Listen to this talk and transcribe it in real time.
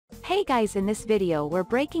Hey guys, in this video we're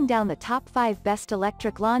breaking down the top 5 best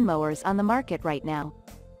electric lawn mowers on the market right now.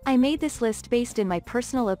 I made this list based in my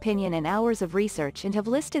personal opinion and hours of research and have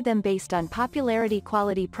listed them based on popularity,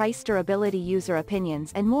 quality, price, durability, user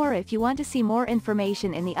opinions and more. If you want to see more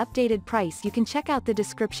information in the updated price, you can check out the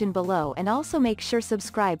description below and also make sure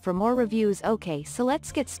subscribe for more reviews. Okay, so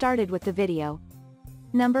let's get started with the video.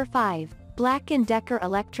 Number 5. Black+Decker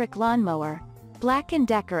Electric Lawn Mower.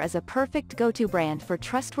 Black+Decker is a perfect go-to brand for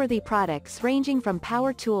trustworthy products ranging from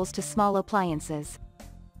power tools to small appliances.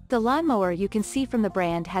 The lawnmower you can see from the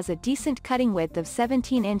brand has a decent cutting width of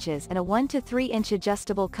 17 inches and a 1 to 3 inch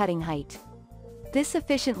adjustable cutting height. This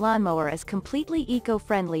efficient lawnmower is completely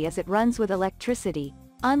eco-friendly as it runs with electricity,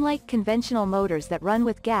 unlike conventional motors that run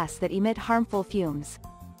with gas that emit harmful fumes.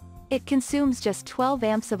 It consumes just 12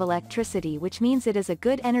 amps of electricity, which means it is a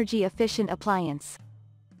good energy-efficient appliance.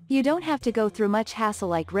 You don't have to go through much hassle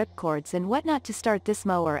like ripcords and whatnot to start this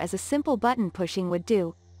mower, as a simple button pushing would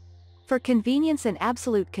do. For convenience and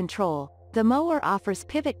absolute control, the mower offers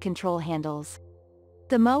pivot control handles.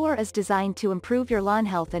 The mower is designed to improve your lawn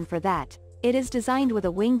health, and for that, it is designed with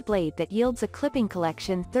a winged blade that yields a clipping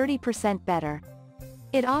collection 30% better.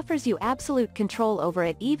 It offers you absolute control over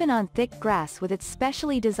it even on thick grass with its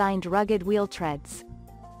specially designed rugged wheel treads.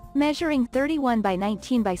 Measuring 31 by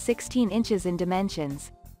 19 by 16 inches in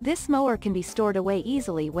dimensions, this mower can be stored away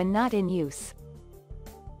easily when not in use.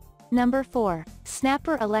 Number 4.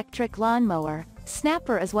 Snapper Electric Lawn Mower.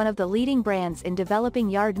 Snapper is one of the leading brands in developing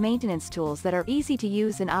yard maintenance tools that are easy to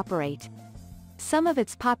use and operate. Some of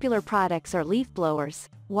its popular products are leaf blowers,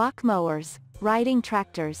 walk mowers, riding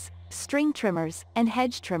tractors, string trimmers, and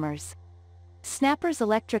hedge trimmers. Snapper's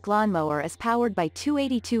electric lawnmower is powered by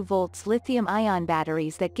 282 volts lithium-ion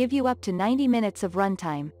batteries that give you up to 90 minutes of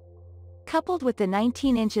runtime. Coupled with the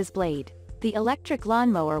 19 inches blade, the electric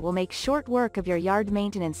lawnmower will make short work of your yard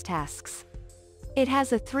maintenance tasks. It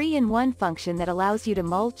has a 3-in-1 function that allows you to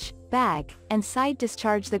mulch, bag, and side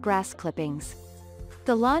discharge the grass clippings.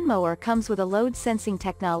 The lawnmower comes with a load sensing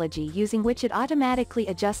technology using which it automatically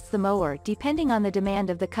adjusts the mower depending on the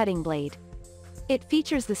demand of the cutting blade. It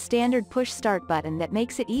features the standard push start button that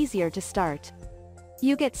makes it easier to start.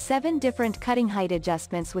 You get 7 different cutting height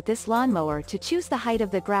adjustments with this lawnmower to choose the height of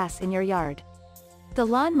the grass in your yard. The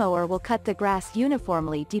lawnmower will cut the grass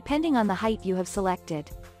uniformly depending on the height you have selected.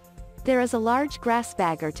 There is a large grass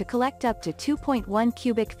bagger to collect up to 2.1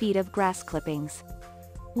 cubic feet of grass clippings.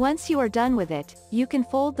 Once you are done with it, you can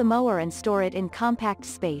fold the mower and store it in compact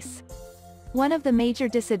space. One of the major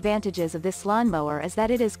disadvantages of this lawnmower is that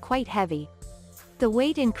it is quite heavy. The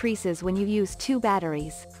weight increases when you use 2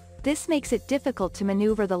 batteries. This makes it difficult to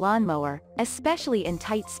maneuver the lawnmower, especially in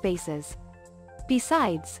tight spaces.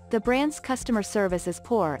 Besides, the brand's customer service is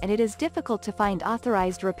poor and it is difficult to find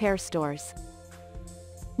authorized repair stores.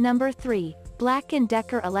 Number 3.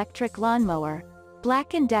 Black+Decker Electric Lawn Mower.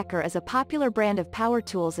 Black+Decker is a popular brand of power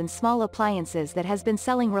tools and small appliances that has been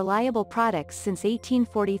selling reliable products since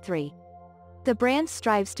 1843. The brand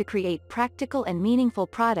strives to create practical and meaningful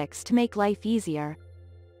products to make life easier.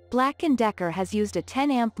 Black+Decker has used a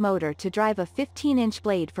 10-amp motor to drive a 15-inch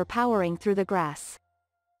blade for powering through the grass.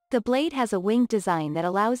 The blade has a winged design that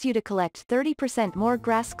allows you to collect 30% more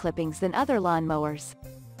grass clippings than other lawn mowers.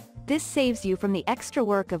 This saves you from the extra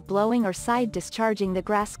work of blowing or side discharging the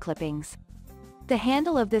grass clippings. The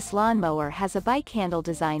handle of this lawnmower has a bike handle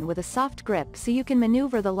design with a soft grip so you can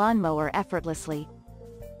maneuver the lawnmower effortlessly.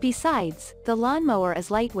 Besides, the lawnmower is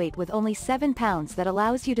lightweight with only 7 pounds that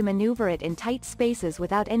allows you to maneuver it in tight spaces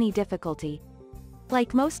without any difficulty.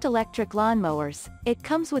 Like most electric lawnmowers, it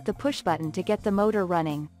comes with the push button to get the motor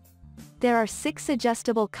running. There are 6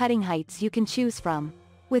 adjustable cutting heights you can choose from.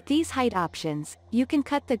 With these height options, you can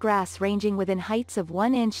cut the grass ranging within heights of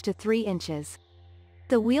 1 inch to 3 inches.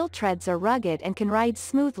 The wheel treads are rugged and can ride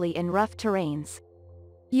smoothly in rough terrains.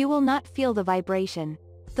 You will not feel the vibration.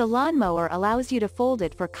 The lawnmower allows you to fold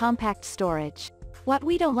it for compact storage. What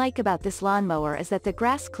we don't like about this lawnmower is that the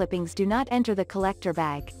grass clippings do not enter the collector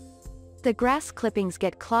bag. The grass clippings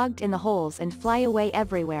get clogged in the holes and fly away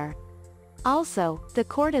everywhere. Also, the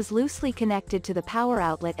cord is loosely connected to the power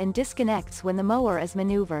outlet and disconnects when the mower is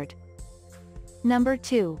maneuvered. Number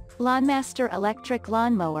 2. LawnMaster Electric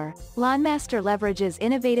Lawn Mower. LawnMaster leverages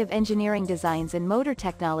innovative engineering designs and motor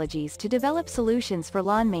technologies to develop solutions for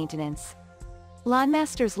lawn maintenance.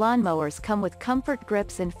 LawnMaster's lawnmowers come with comfort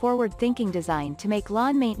grips and forward-thinking design to make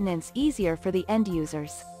lawn maintenance easier for the end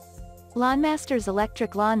users. LawnMaster's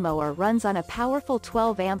electric lawnmower runs on a powerful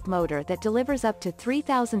 12-amp motor that delivers up to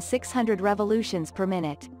 3,600 revolutions per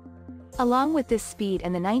minute. Along with this speed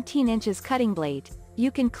and the 19 inches cutting blade, you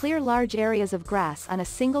can clear large areas of grass on a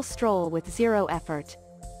single stroll with zero effort.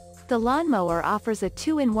 The lawnmower offers a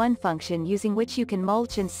 2-in-1 function using which you can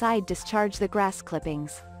mulch and side discharge the grass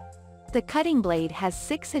clippings. The cutting blade has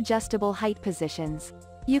 6 adjustable height positions.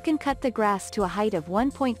 You can cut the grass to a height of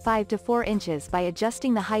 1.5 to 4 inches by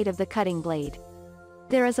adjusting the height of the cutting blade.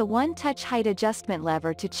 There is a one-touch height adjustment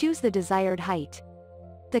lever to choose the desired height.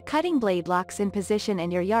 The cutting blade locks in position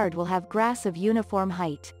and your yard will have grass of uniform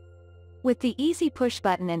height. With the easy push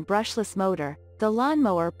button and brushless motor, the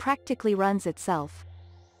lawnmower practically runs itself.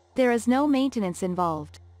 There is no maintenance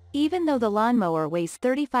involved. Even though the lawnmower weighs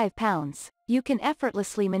 35 pounds, you can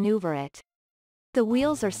effortlessly maneuver it. The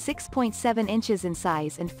wheels are 6.7 inches in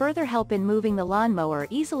size and further help in moving the lawnmower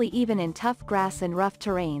easily even in tough grass and rough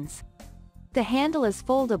terrains. The handle is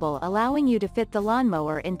foldable, allowing you to fit the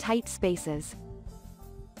lawnmower in tight spaces.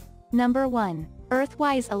 Number 1.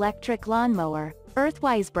 Earthwise Electric Lawn Mower.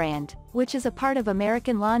 Earthwise brand, which is a part of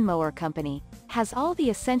American Lawnmower Company, has all the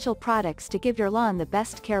essential products to give your lawn the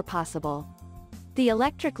best care possible. The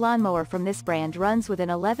electric lawnmower from this brand runs with an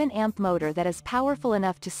 11-amp motor that is powerful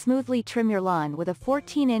enough to smoothly trim your lawn with a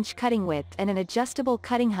 14-inch cutting width and an adjustable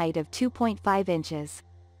cutting height of 2.5 inches.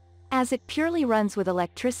 As it purely runs with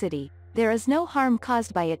electricity, there is no harm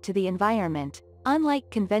caused by it to the environment,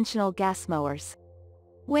 unlike conventional gas mowers.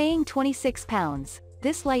 Weighing 26 pounds,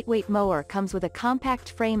 this lightweight mower comes with a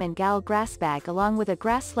compact frame and gal grass bag along with a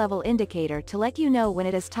grass level indicator to let you know when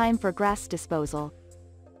it is time for grass disposal.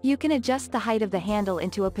 You can adjust the height of the handle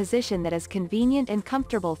into a position that is convenient and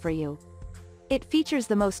comfortable for you. It features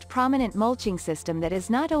the most prominent mulching system that is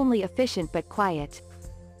not only efficient but quiet.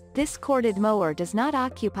 This corded mower does not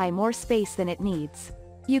occupy more space than it needs.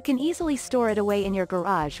 You can easily store it away in your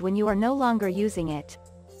garage when you are no longer using it.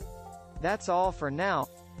 That's all for now.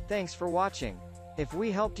 Thanks for watching. If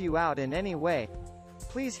we helped you out in any way,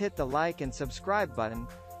 please hit the like and subscribe button.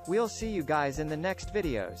 We'll see you guys in the next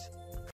videos.